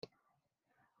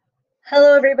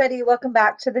Hello, everybody. Welcome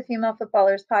back to the Female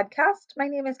Footballers Podcast. My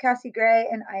name is Cassie Gray,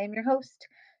 and I am your host.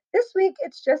 This week,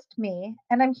 it's just me,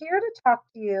 and I'm here to talk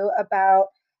to you about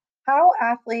how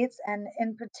athletes, and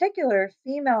in particular,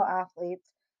 female athletes,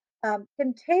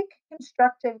 can take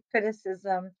constructive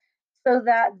criticism so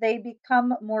that they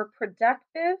become more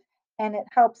productive and it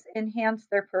helps enhance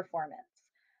their performance.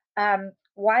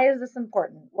 Why is this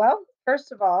important? Well,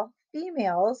 first of all,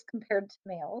 females compared to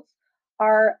males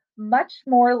are much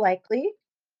more likely,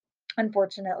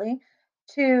 unfortunately,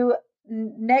 to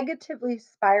negatively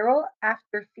spiral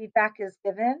after feedback is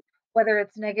given, whether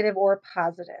it's negative or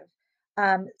positive.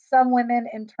 Some women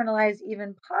internalize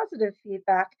even positive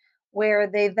feedback where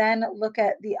they then look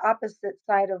at the opposite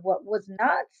side of what was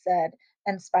not said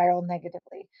and spiral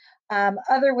negatively.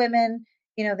 Other women,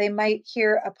 they might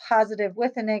hear a positive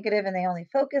with a negative and they only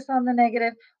focus on the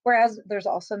negative, whereas there's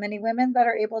also many women that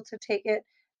are able to take it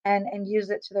and use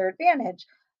it to their advantage.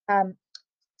 Um,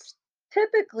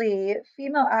 Typically,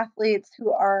 female athletes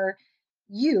who are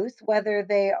youth, whether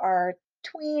they are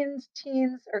tweens,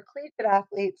 teens, or collegiate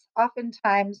athletes,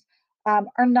 oftentimes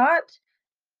are not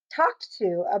talked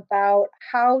to about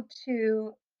how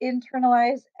to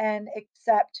internalize and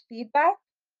accept feedback.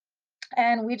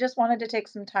 And we just wanted to take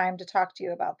some time to talk to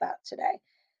you about that today.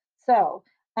 So,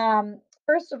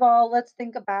 first of all, let's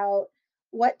think about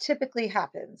what typically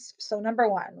happens. So, number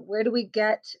one, where do we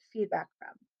get feedback from?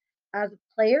 As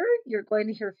a player, you're going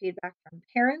to hear feedback from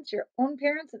parents, your own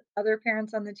parents, and other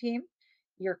parents on the team,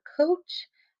 your coach,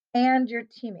 and your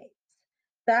teammates.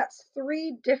 That's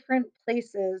three different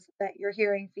places that you're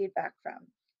hearing feedback from.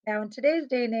 Now, in today's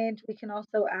day and age, we can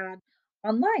also add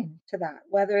online to that,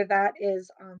 whether that is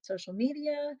on social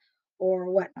media or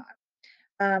whatnot.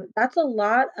 That's a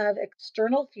lot of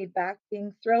external feedback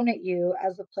being thrown at you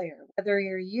as a player, whether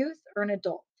you're youth or an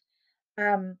adult.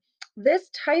 Um, this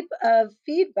type of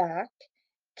feedback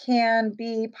can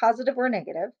be positive or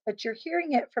negative, but you're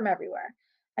hearing it from everywhere.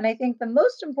 And I think the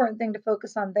most important thing to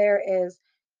focus on there is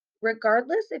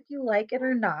regardless if you like it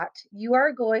or not, you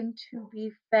are going to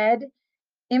be fed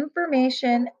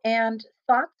information and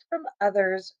thoughts from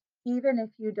others, even if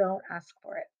you don't ask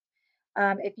for it.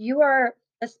 If you are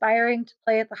aspiring to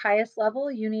play at the highest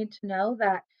level, you need to know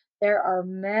that there are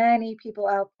many people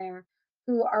out there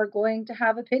who are going to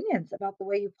have opinions about the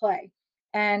way you play.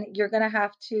 And you're going to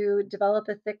have to develop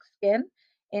a thick skin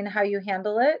in how you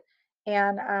handle it.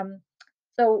 And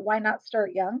so, why not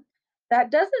start young?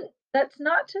 That's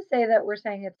not to say that we're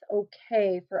saying it's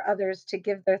okay for others to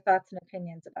give their thoughts and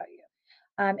opinions about you.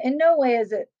 In no way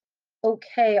is it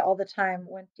okay all the time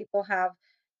when people have,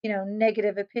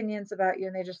 negative opinions about you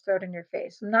and they just throw it in your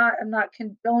face. I'm not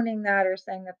condoning that or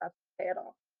saying that that's okay at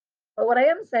all. But what I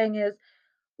am saying is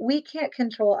we can't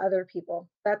control other people.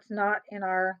 That's not in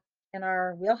our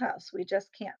wheelhouse. We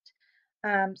just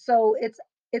can't. So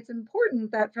it's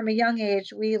important that from a young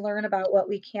age we learn about what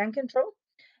we can control,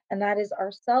 and that is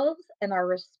ourselves and our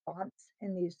response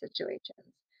in these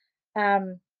situations.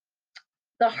 Um,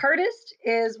 the hardest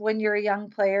is when you're a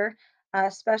young player,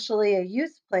 especially a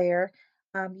youth player.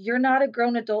 You're not a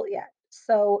grown adult yet.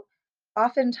 So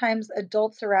oftentimes,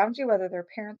 adults around you, whether they're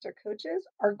parents or coaches,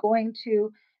 are going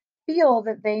to feel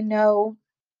that they know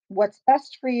what's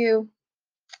best for you,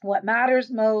 what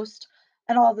matters most,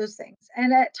 and all those things.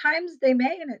 And at times they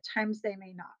may, and at times they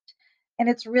may not. And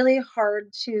it's really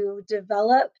hard to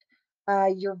develop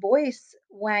your voice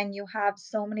when you have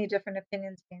so many different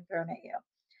opinions being thrown at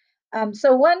you.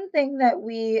 So one thing that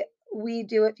we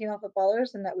do at female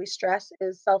footballers and that we stress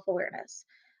is self-awareness.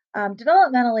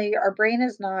 Developmentally, our brain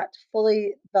is not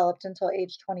fully developed until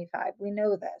age 25. We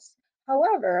know this.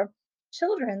 However,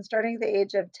 children starting at the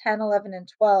age of 10, 11, and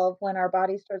 12, when our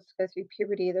body starts to go through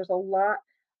puberty, there's a lot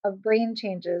of brain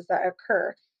changes that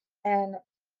occur. And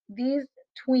these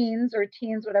tweens or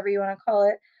teens, whatever you want to call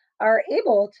it, are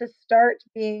able to start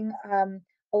being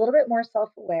a little bit more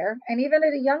self aware. And even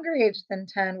at a younger age than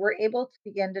 10, we're able to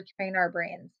begin to train our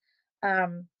brains.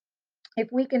 Um, if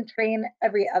we can train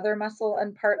every other muscle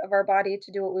and part of our body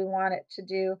to do what we want it to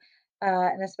do,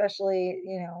 and especially,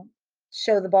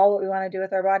 show the ball what we want to do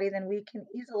with our body, then we can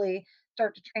easily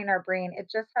start to train our brain. It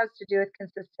just has to do with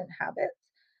consistent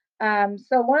habits.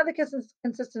 So one of the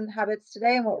consistent habits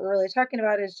today, and what we're really talking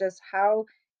about, is just how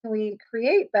can we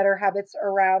create better habits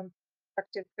around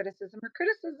constructive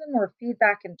criticism or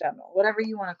feedback in general, whatever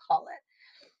you want to call it.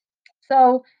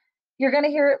 So you're going to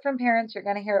hear it from parents, you're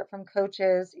going to hear it from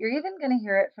coaches, you're even going to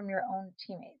hear it from your own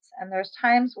teammates. And there's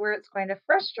times where it's going to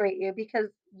frustrate you because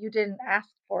you didn't ask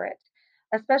for it,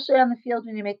 especially on the field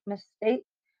when you make a mistake.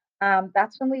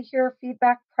 That's when we hear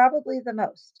feedback probably the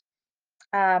most.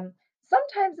 Um,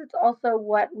 Sometimes it's also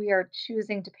what we are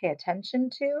choosing to pay attention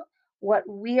to, what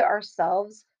we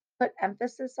ourselves put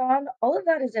emphasis on. All of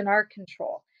that is in our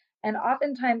control. And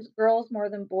oftentimes, girls more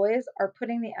than boys are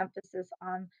putting the emphasis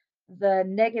on the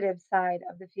negative side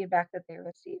of the feedback that they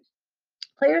receive.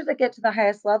 Players that get to the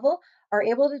highest level are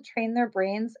able to train their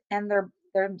brains and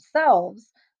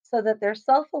themselves so that they're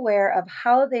self-aware of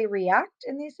how they react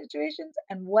in these situations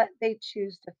and what they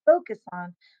choose to focus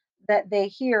on that they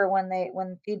hear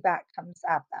when feedback comes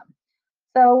at them.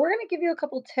 So we're going to give you a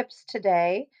couple tips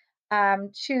today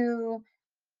to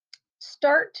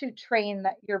start to train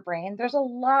your brain. There's a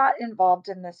lot involved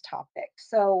in this topic.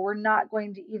 So we're not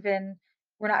going to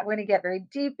get very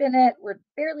deep in it. We're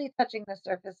barely touching the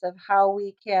surface of how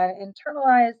we can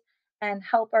internalize and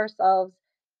help ourselves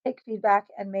take feedback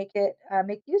and make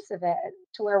use of it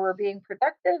to where we're being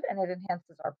productive and it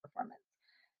enhances our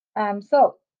performance.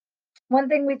 So one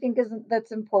thing we think is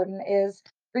that's important is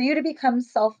for you to become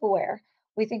self-aware.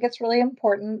 We think it's really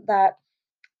important that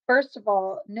first of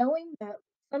all, knowing that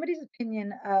somebody's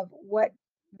opinion of what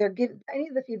they're giving, any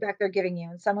of the feedback they're giving you,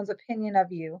 and someone's opinion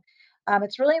of you,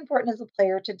 it's really important as a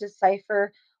player to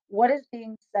decipher what is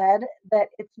being said, that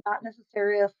it's not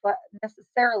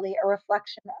necessarily a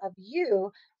reflection of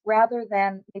you, rather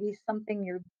than maybe something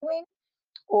you're doing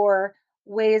or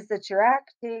ways that you're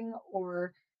acting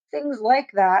or things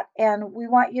like that. And we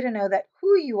want you to know that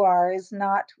who you are is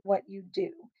not what you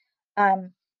do.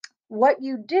 Um, what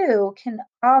you do can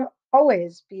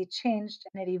always be changed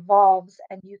and it evolves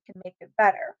and you can make it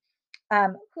better.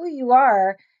 Who you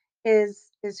are is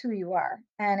who you are,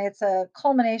 and it's a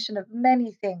culmination of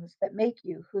many things that make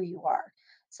you who you are.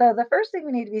 So the first thing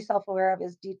we need to be self-aware of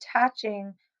is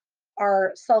detaching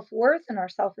our self-worth and our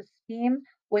self-esteem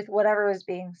with whatever is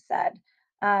being said.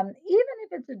 Even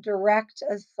if it's a direct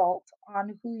assault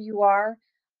on who you are,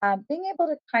 being able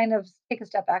to kind of take a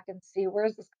step back and see where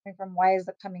is this coming from? Why is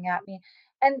it coming at me?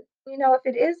 And if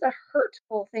it is a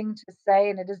hurtful thing to say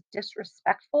and it is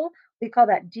disrespectful, we call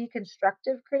that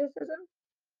deconstructive criticism.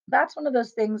 That's one of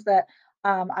those things that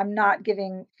I'm not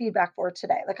giving feedback for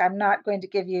today. Like I'm not going to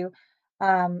give you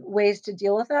ways to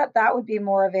deal with that. That would be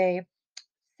more of a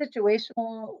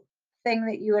situational thing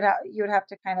that you would have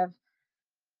to kind of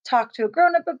talk to a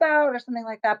grown up about or something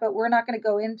like that. But we're not going to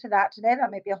go into that today.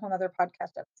 That might be a whole other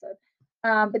podcast episode.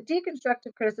 But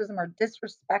deconstructive criticism or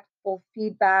disrespectful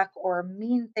feedback or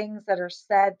mean things that are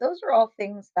said, those are all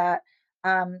things that,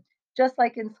 just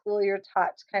like in school, you're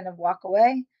taught to kind of walk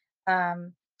away.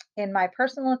 Um, in my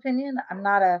personal opinion, I'm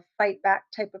not a fight back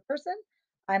type of person.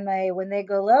 I'm a when they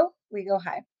go low, we go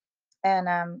high.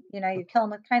 And, you kill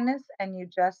them with kindness and you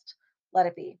just let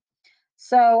it be.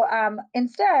 So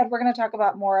instead, we're going to talk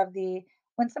about more of the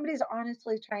when somebody's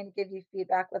honestly trying to give you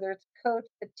feedback, whether it's a coach,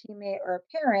 a teammate, or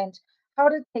a parent, how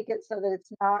to take it so that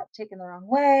it's not taken the wrong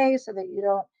way, so that you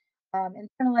don't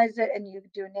internalize it and you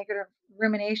do a negative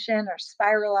rumination or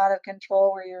spiral out of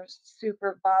control where you're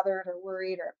super bothered or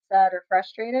worried or upset or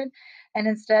frustrated. And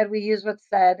instead, we use what's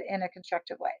said in a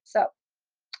constructive way. So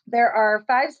there are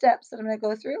 5 steps that I'm gonna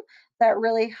go through that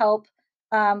really help,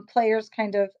 players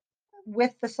kind of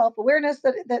with the self-awareness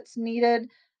that's needed,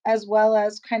 as well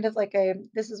as kind of like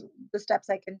this is the steps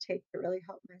I can take to really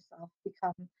help myself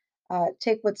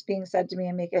take what's being said to me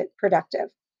and make it productive.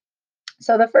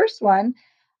 So the first one,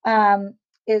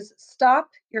 is stop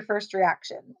your first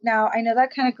reaction. Now, I know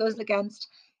that kinda goes against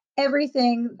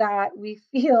everything that we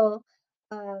feel,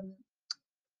 um,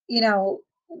 you know,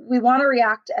 we want to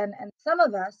react and some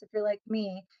of us, if you're like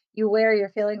me, you wear your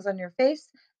feelings on your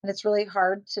face and it's really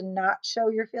hard to not show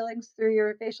your feelings through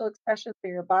your facial expressions,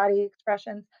 through your body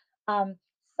expressions. Um,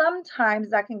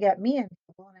 Sometimes that can get me in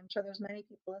trouble, and I'm sure there's many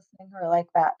people listening who are like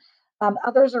that.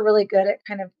 Others are really good at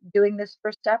kind of doing this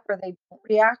first step where they don't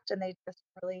react and they just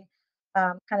really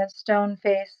kind of stone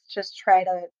face, just try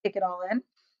to take it all in.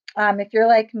 If you're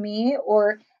like me,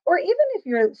 or even if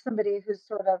you're somebody who's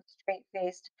sort of straight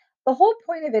faced, the whole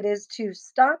point of it is to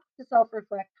stop to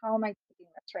self-reflect, how am I taking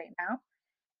this right now?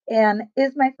 And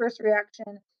is my first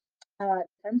reaction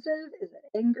defensive? Is it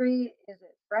angry? Is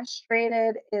it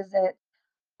frustrated? Is it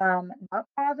not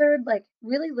bothered? Like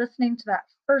really listening to that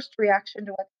first reaction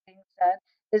to what's being said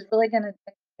is really going to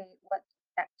dictate what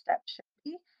the next step should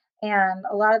be. And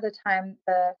a lot of the time,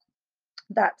 the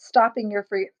that stopping your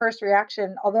first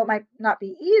reaction, although it might not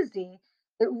be easy,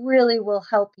 it really will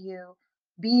help you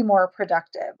be more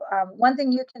productive. One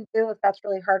thing you can do if that's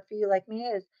really hard for you, like me,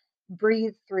 is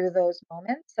breathe through those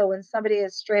moments. So when somebody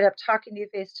is straight up talking to you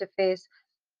face to face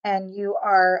and you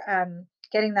are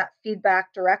getting that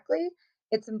feedback directly,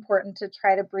 it's important to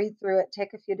try to breathe through it.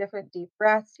 Take a few different deep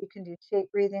breaths. You can do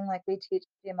shape breathing like we teach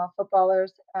female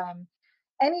footballers.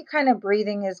 any kind of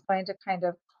breathing is going to kind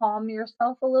of calm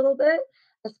yourself a little bit,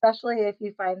 especially if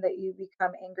you find that you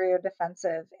become angry or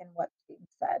defensive in what's being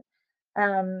said.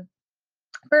 Um,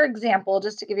 for example,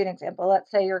 just to give you an example,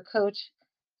 let's say your coach,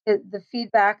 the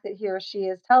feedback that he or she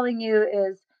is telling you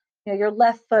is, your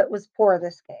left foot was poor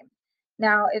this game.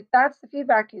 Now, if that's the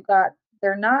feedback you got,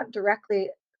 they're not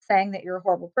directly saying that you're a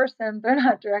horrible person. They're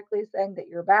not directly saying that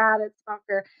you're bad at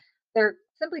soccer. They're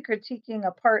simply critiquing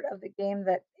a part of the game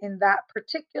that in that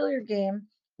particular game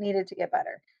needed to get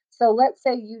better. So let's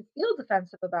say you feel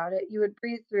defensive about it, you would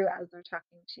breathe through as they're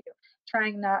talking to you,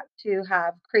 trying not to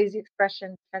have crazy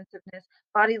expression, defensiveness.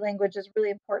 Body language is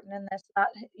really important in this, not,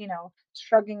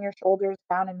 shrugging your shoulders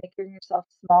down and making yourself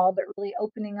small, but really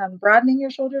opening on broadening your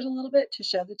shoulders a little bit to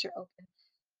show that you're open to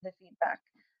the feedback.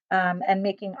 And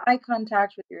making eye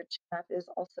contact with your chin up is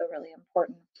also really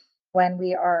important when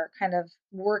we are kind of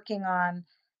working on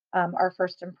our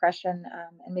first impression,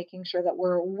 and making sure that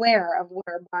we're aware of what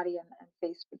our body and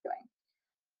face are doing.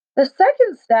 The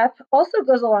second step also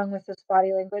goes along with this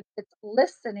body language. It's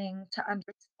listening to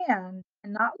understand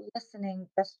and not listening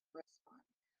just to respond.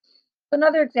 So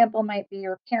another example might be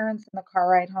your parents in the car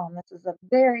ride home. This is a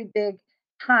very big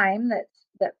time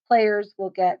that players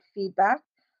will get feedback,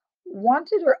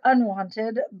 wanted or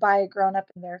unwanted, by a grown up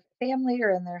in their family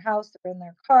or in their house or in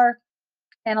their car.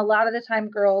 And a lot of the time,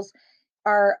 girls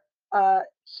are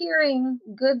hearing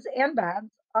goods and bads.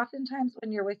 Oftentimes,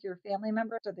 when you're with your family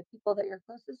members or the people that you're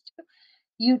closest to,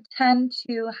 you tend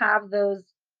to have those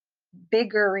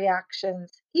bigger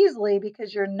reactions easily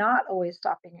because you're not always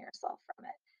stopping yourself from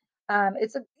it.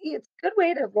 It's a good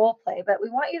way to role play, but we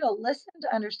want you to listen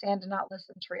to understand and not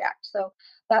listen to react. So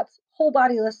that's whole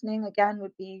body listening. Again,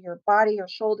 would be your body, your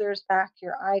shoulders, back,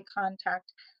 your eye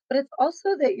contact. But it's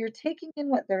also that you're taking in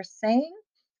what they're saying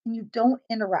and you don't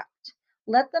interrupt.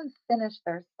 Let them finish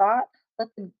their thought.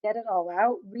 Let them get it all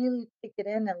out. Really take it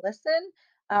in and listen.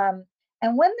 Um,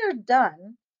 and when they're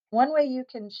done, one way you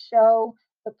can show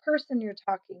the person you're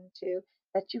talking to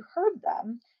that you heard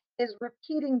them is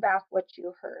repeating back what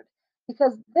you heard.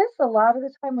 Because this, a lot of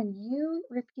the time, when you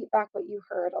repeat back what you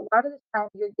heard, a lot of the time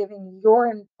you're giving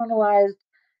your internalized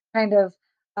kind of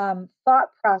thought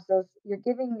process, you're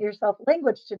giving yourself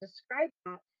language to describe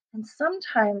that. And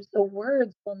sometimes the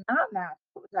words will not match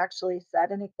what was actually said.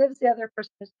 And it gives the other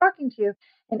person who's talking to you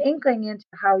an inkling into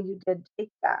how you did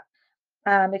take that.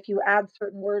 If you add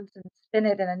certain words and spin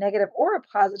it in a negative or a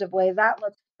positive way, that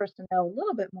lets the person know a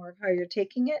little bit more of how you're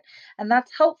taking it. And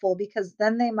that's helpful because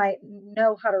then they might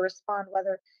know how to respond,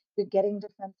 whether you're getting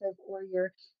defensive or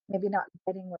you're maybe not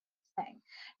getting what you're saying.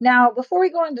 Now, before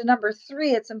we go on to number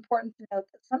three, it's important to note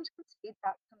that sometimes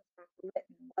feedback comes back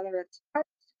written, whether it's text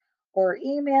or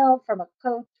email from a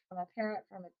coach, from a parent,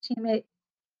 from a teammate.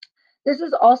 This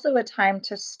is also a time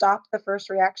to stop the first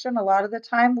reaction. A lot of the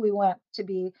time we want to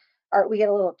be or we get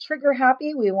a little trigger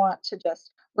happy. We want to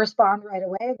just respond right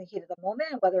away in the heat of the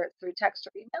moment, whether it's through text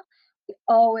or email. We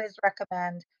always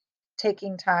recommend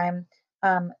taking time,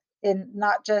 in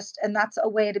not just and that's a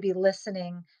way to be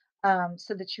listening,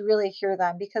 so that you really hear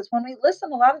them. Because when we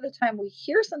listen, a lot of the time we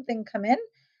hear something come in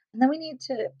and then we need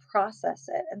to process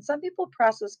it. And some people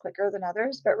process quicker than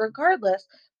others, but regardless,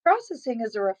 processing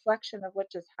is a reflection of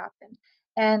what just happened.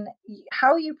 And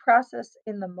how you process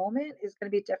in the moment is going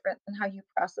to be different than how you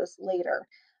process later.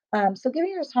 So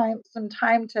giving your time some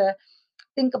time to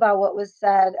think about what was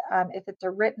said, if it's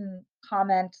a written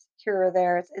comment here or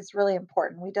there, it's really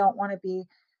important. We don't want to be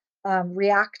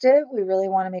reactive. We really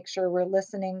want to make sure we're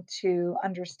listening to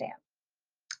understand.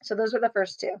 So those are the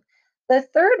first two. The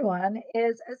third one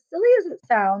is, as silly as it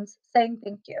sounds, saying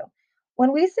thank you.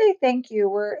 When we say thank you,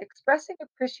 we're expressing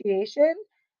appreciation.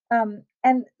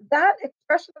 And that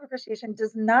expression of appreciation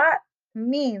does not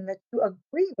mean that you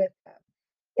agree with them.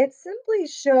 It simply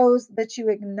shows that you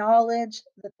acknowledge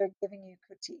that they're giving you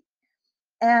critique.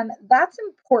 And that's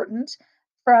important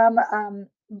from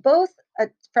both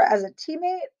as a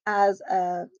teammate, as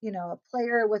a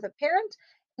player with a parent,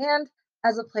 and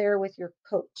as a player with your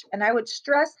coach. And I would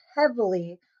stress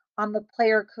heavily on the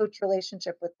player coach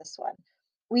relationship with this one.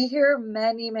 We hear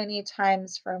many, many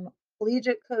times from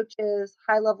collegiate coaches,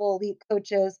 high level elite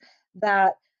coaches,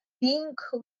 that being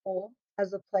coachable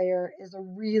as a player is a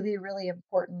really, really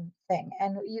important thing.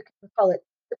 And you can call it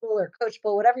coachable or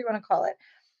coachable, whatever you want to call it,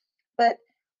 but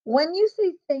when you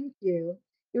say thank you,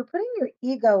 you're putting your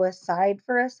ego aside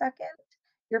for a second.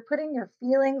 You're putting your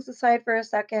feelings aside for a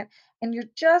second, and you're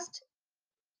just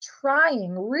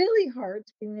trying really hard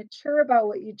to be mature about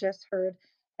what you just heard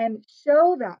and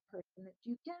show that person that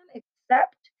you can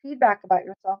accept feedback about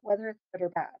yourself, whether it's good or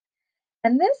bad.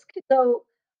 And this could go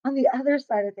on the other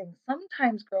side of things.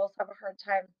 Sometimes girls have a hard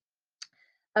time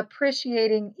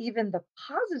appreciating even the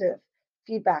positive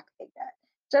feedback they get.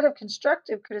 Instead of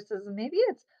constructive criticism, maybe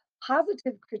it's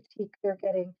positive critique they're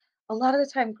getting. A lot of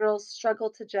the time, girls struggle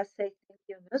to just say thank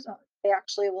you in those moments. They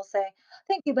actually will say,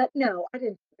 thank you, but no, I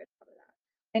didn't do a good job of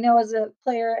that. I know as a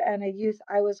player and a youth,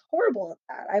 I was horrible at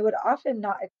that. I would often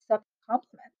not accept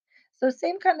compliments. So,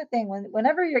 same kind of thing.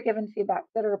 Whenever you're given feedback,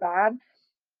 good or bad,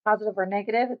 positive or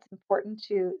negative, it's important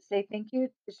to say thank you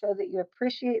to show that you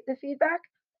appreciate the feedback.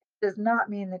 Does not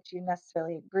mean that you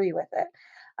necessarily agree with it.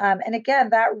 And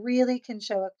again, that really can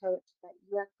show a coach that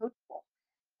you are coachable.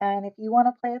 And if you want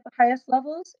to play at the highest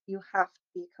levels, you have to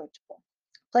be coachable.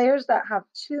 Players that have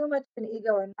too much of an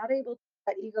ego are not able to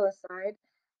put that ego aside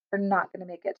are not going to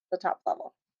make it to the top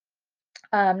level.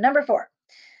 Number four,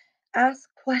 ask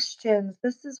questions.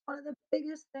 This is one of the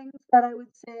biggest things that I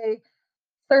would say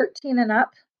 13 and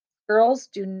up, girls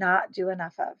do not do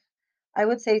enough of. I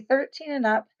would say 13 and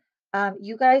up,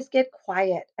 you guys get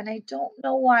quiet. And I don't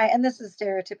know why. And this is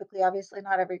stereotypically, obviously,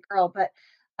 not every girl, but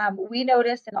we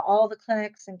notice in all the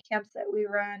clinics and camps that we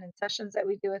run and sessions that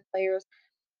we do with players,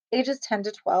 ages 10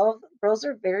 to 12, girls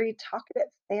are very talkative.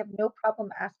 They have no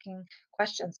problem asking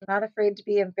questions. They're not afraid to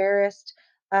be embarrassed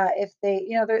if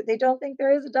they don't think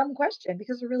there is a dumb question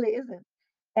because there really isn't.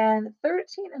 And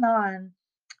 13 and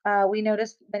on, we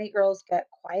notice many girls get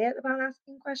quiet about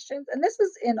asking questions, and this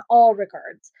is in all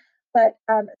regards, but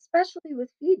especially with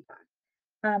feedback.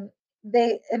 Um,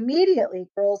 they immediately,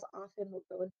 girls often will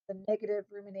go into the negative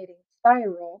ruminating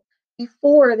spiral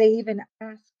before they even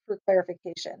ask for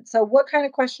clarification. So, what kind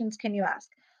of questions can you ask?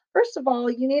 First of all,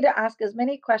 you need to ask as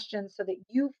many questions so that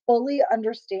you fully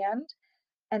understand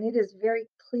and it is very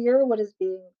clear what is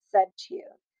being said to you.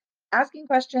 Asking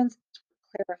questions,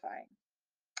 clarifying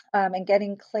and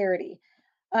getting clarity.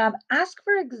 Ask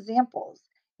for examples.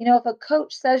 If a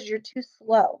coach says you're too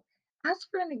slow, ask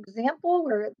for an example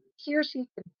where he or she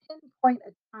can pinpoint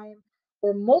a time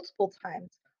or multiple times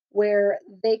where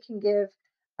they can give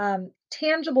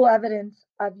tangible evidence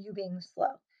of you being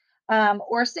slow.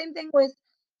 Or same thing with,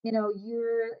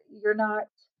 you're not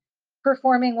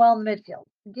performing well in the midfield.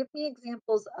 Give me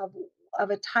examples of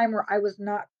a time where I was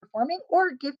not performing,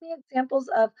 or give me examples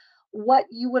of what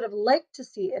you would have liked to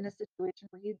see in a situation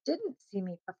where you didn't see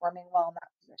me performing well in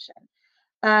that position.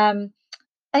 Um,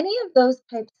 any of those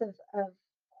types of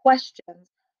questions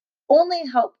only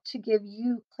help to give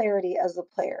you clarity as a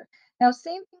player. Now,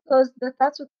 same thing goes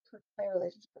that's with player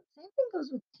relationships. Same thing goes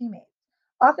with teammates.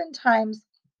 Oftentimes,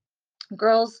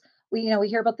 girls we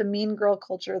hear about the mean girl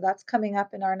culture that's coming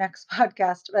up in our next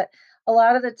podcast, but a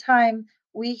lot of the time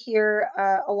we hear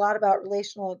a lot about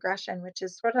relational aggression, which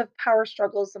is sort of power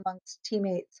struggles amongst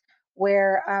teammates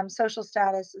where social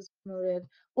status is promoted.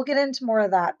 We'll get into more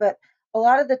of that, but a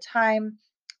lot of the time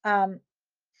um,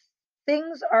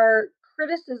 things are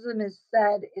criticism is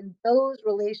said in those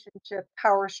relationship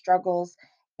power struggles,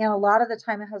 and a lot of the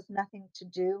time it has nothing to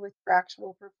do with your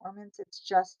actual performance. It's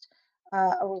just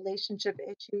a relationship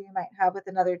issue you might have with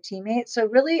another teammate. So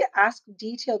really ask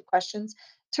detailed questions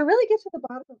to really get to the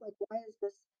bottom of, like, why is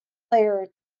this player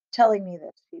telling me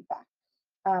this feedback?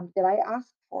 Did I ask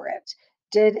for it?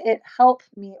 Did it help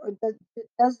me, or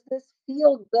does this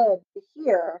feel good to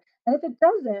hear? And if it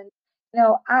doesn't,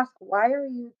 ask, why are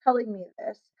you telling me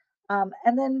this?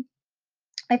 And then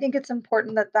I think it's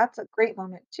important that that's a great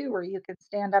moment too, where you can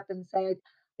stand up and say,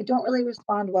 I don't really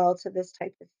respond well to this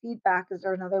type of feedback. Is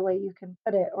there another way you can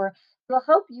put it? Or it'll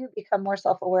help you become more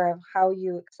self-aware of how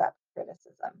you accept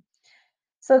criticism.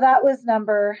 So that was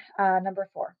number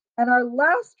four. And our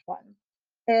last one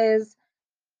is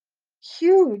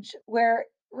huge, where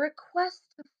request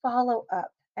to follow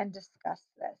up and discuss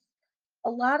this. A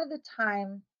lot of the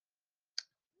time,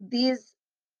 these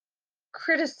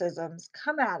criticisms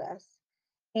come at us,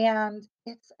 and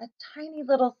it's a tiny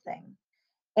little thing,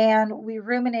 and we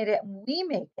ruminate it and we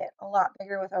make it a lot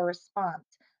bigger with our response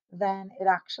than it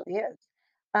actually is.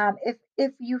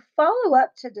 If you follow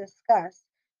up to discuss,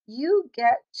 you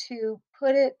get to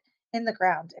put it in the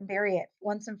ground and bury it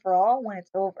once and for all when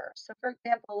it's over. So, for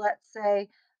example, let's say,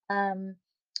 um,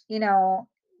 you know,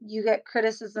 you get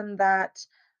criticism that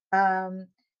um,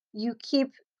 you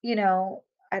keep, you know,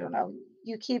 I don't know,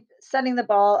 you keep sending the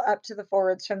ball up to the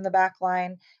forwards from the back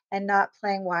line and not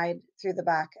playing wide through the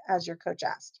back as your coach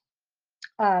asked.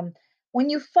 Um, when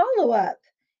you follow up,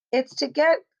 it's to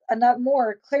get enough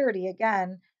more clarity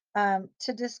again,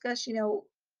 to discuss,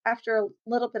 after a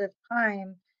little bit of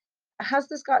time, has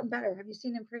this gotten better? Have you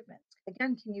seen improvements?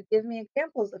 Again, can you give me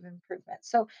examples of improvement?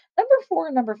 So, number four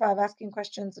and number five, asking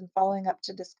questions and following up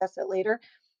to discuss it later,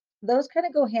 those kind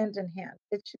of go hand in hand.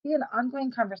 It should be an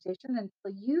ongoing conversation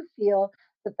until you feel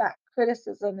that that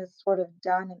criticism is sort of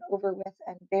done and over with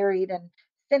and buried and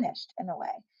finished in a way.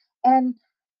 And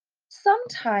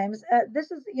sometimes,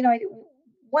 this is,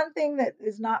 one thing that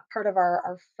is not part of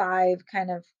our 5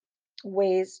 kind of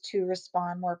ways to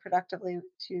respond more productively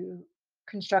to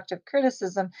constructive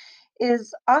criticism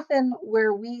is often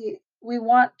where we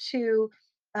want to,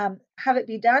 have it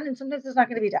be done, and sometimes it's not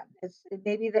gonna be done. It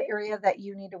may be the area that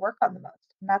you need to work on the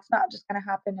most, and that's not just gonna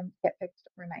happen and get fixed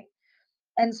overnight.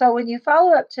 And so when you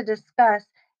follow up to discuss,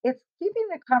 it's keeping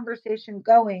the conversation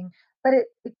going, but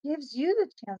it gives you the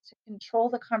chance to control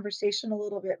the conversation a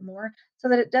little bit more so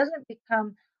that it doesn't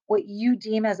become what you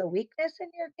deem as a weakness in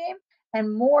your game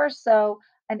and more so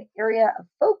an area of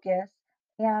focus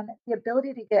and the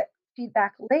ability to get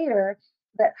feedback later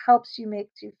that helps you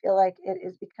makes you feel like it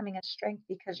is becoming a strength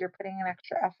because you're putting an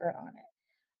extra effort on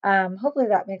it. Hopefully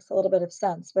that makes a little bit of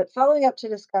sense. But following up to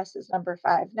discuss is number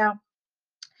 5. Now,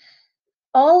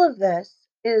 all of this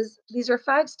is these are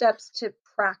 5 steps to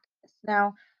practice.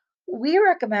 Now, we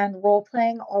recommend role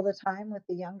playing all the time with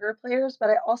the younger players, but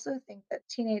I also think that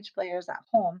teenage players at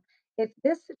home, if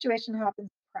this situation happens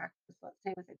in practice, let's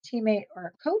say with a teammate or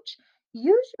a coach,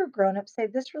 use your grown up, say,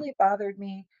 this really bothered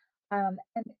me. And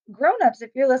grown ups,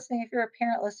 if you're listening, if you're a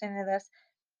parent listening to this,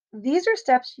 these are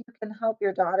steps you can help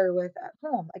your daughter with at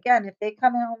home. Again, if they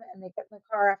come home and they get in the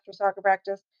car after soccer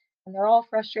practice and they're all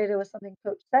frustrated with something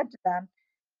coach said to them,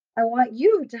 I want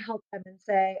you to help them and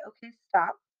say, "Okay,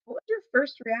 stop. What was your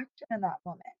first reaction in that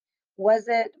moment?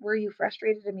 Were you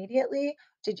frustrated immediately?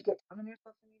 Did you get down on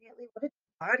yourself immediately? What did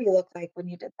your body look like when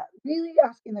you did that?" Really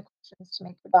asking the questions to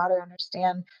make your daughter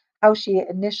understand how she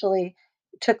initially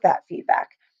took that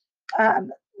feedback.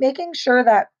 Making sure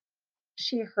that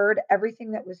she heard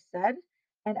everything that was said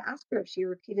and ask her if she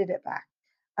repeated it back.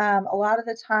 A lot of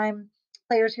the time,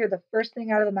 players hear the first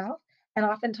thing out of the mouth, and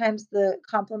oftentimes the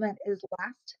compliment is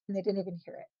last and they didn't even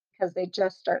hear it because they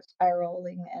just start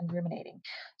spiraling and ruminating.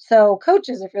 So,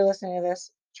 coaches, if you're listening to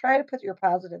this, try to put your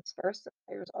positives first. The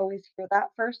players always hear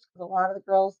that first because a lot of the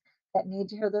girls that need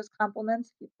to hear those compliments,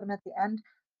 if you put them at the end,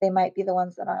 they might be the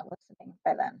ones that aren't listening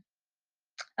by then.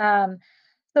 Um,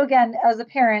 so again, as a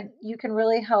parent, you can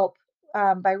really help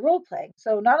by role playing.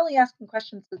 So not only asking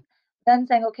questions, but then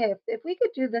saying, okay, if we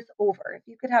could do this over, if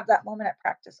you could have that moment at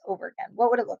practice over again,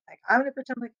 what would it look like? I'm going to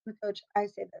pretend like I'm the coach. I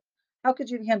say this. How could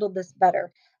you have handled this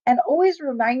better? And always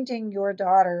reminding your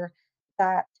daughter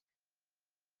that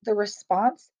the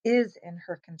response is in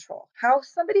her control. How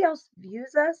somebody else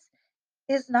views us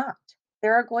is not.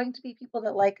 There are going to be people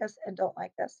that like us and don't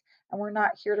like us, and we're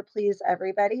not here to please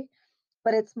everybody,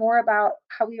 but it's more about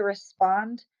how we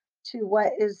respond to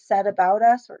what is said about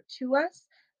us or to us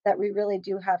that we really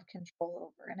do have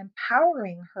control over and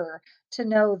empowering her to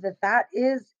know that that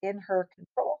is in her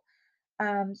control.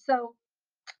 So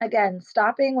again,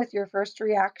 stopping with your first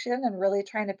reaction and really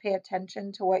trying to pay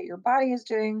attention to what your body is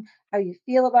doing, how you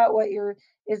feel about what you're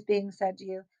is being said to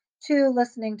you. 2,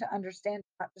 listening to understand,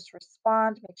 not just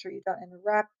respond. Make sure you don't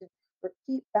interrupt.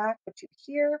 Repeat back what you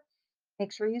hear.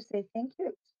 Make sure you say thank you.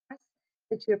 Express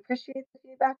that you appreciate the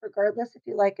feedback, regardless if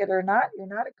you like it or not. You're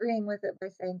not agreeing with it by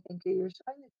saying thank you. You're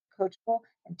showing that you're coachable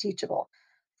and teachable.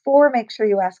 4, make sure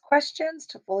you ask questions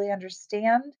to fully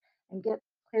understand and get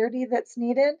clarity that's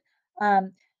needed.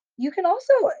 Um, you can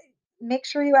also make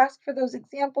sure you ask for those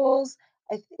examples.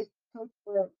 If coach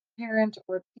or a parent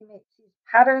or a teammate sees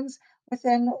patterns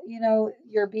within,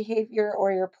 your behavior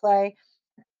or your play,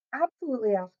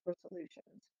 absolutely ask for solutions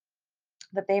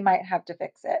that they might have to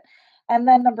fix it. And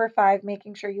then number 5,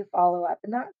 making sure you follow up.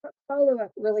 And that follow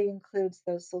up really includes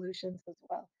those solutions as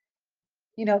well.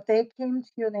 If they came to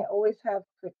you and they always have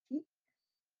critique,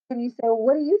 can you say, well,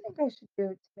 what do you think I should do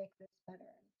to make this better?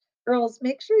 Girls,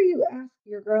 make sure you ask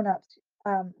your grown-ups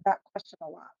that question a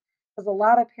lot. Because a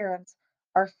lot of parents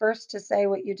are first to say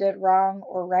what you did wrong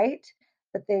or right,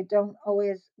 but they don't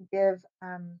always give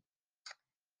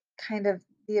kind of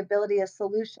the ability a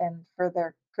solution for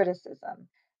their criticism.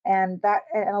 And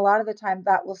a lot of the time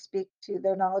that will speak to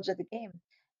their knowledge of the game.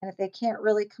 And if they can't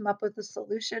really come up with a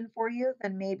solution for you,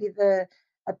 then maybe the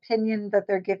opinion that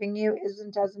they're giving you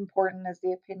isn't as important as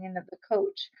the opinion of the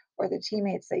coach or the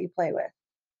teammates that you play with.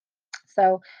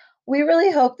 So we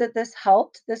really hope that this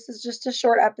helped. This is just a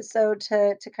short episode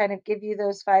to kind of give you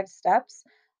those 5 steps.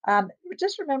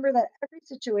 Just remember that every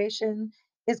situation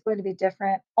is going to be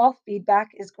different. All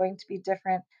feedback is going to be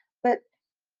different, but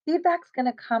feedback's going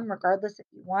to come regardless if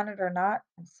you want it or not.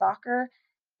 In soccer,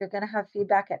 you're going to have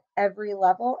feedback at every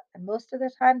level, and most of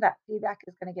the time, that feedback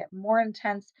is going to get more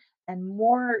intense and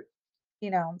more,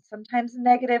 sometimes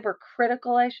negative or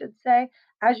critical, I should say,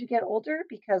 as you get older,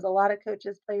 because a lot of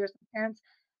coaches, players, and parents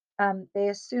they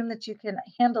assume that you can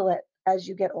handle it as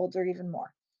you get older even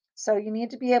more. So you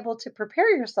need to be able to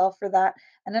prepare yourself for that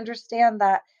and understand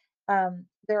that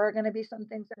there are going to be some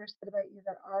things that are said about you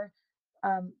that are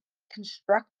um,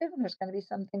 constructive, and there's going to be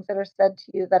some things that are said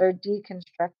to you that are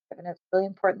deconstructive. And it's really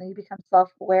important that you become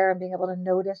self aware and being able to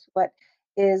notice what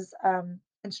is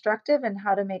constructive and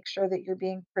how to make sure that you're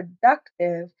being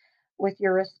productive with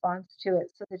your response to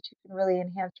it so that you can really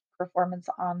enhance your performance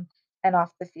on and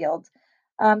off the field.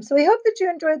 So we hope that you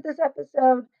enjoyed this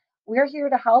episode. We're here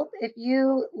to help. If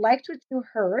you liked what you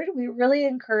heard, we really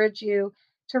encourage you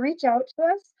to reach out to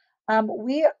us.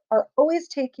 We are always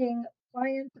taking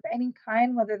clients of any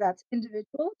kind, whether that's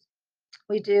individuals.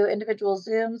 We do individual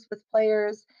Zooms with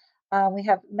players. We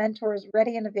have mentors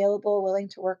ready and available, willing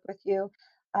to work with you.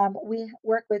 We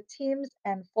work with teams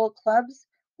and full clubs.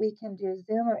 We can do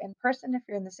Zoom or in person if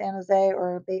you're in the San Jose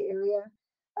or Bay Area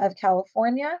of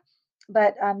California.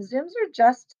 But Zooms are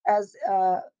just as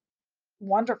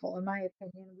wonderful, in my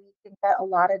opinion. We can get a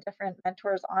lot of different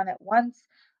mentors on at once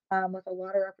with a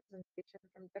lot of representation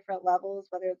from different levels,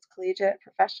 whether it's collegiate,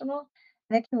 professional,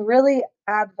 and it can really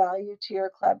add value to your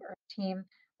club or team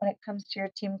when it comes to your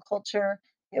team culture,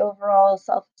 the overall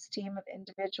self esteem of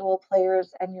individual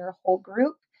players, and your whole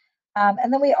group.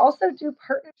 And then we also do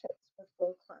partnerships with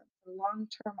both clubs for long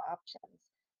term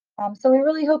options. So we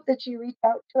really hope that you reach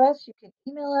out to us. You can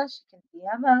email us, you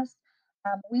can DM us.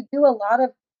 We do a lot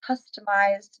of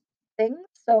customized things.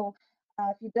 So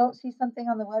if you don't see something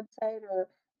on the website or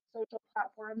social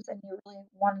platforms and you really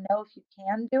want to know if you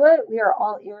can do it, we are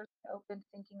all ears and open,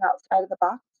 thinking outside of the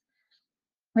box.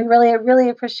 We really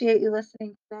appreciate you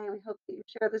listening today. We hope that you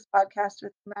share this podcast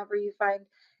with whomever you find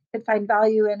could find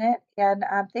value in it. And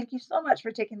thank you so much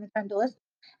for taking the time to listen.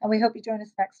 And we hope you join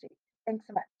us next week. Thanks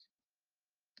so much.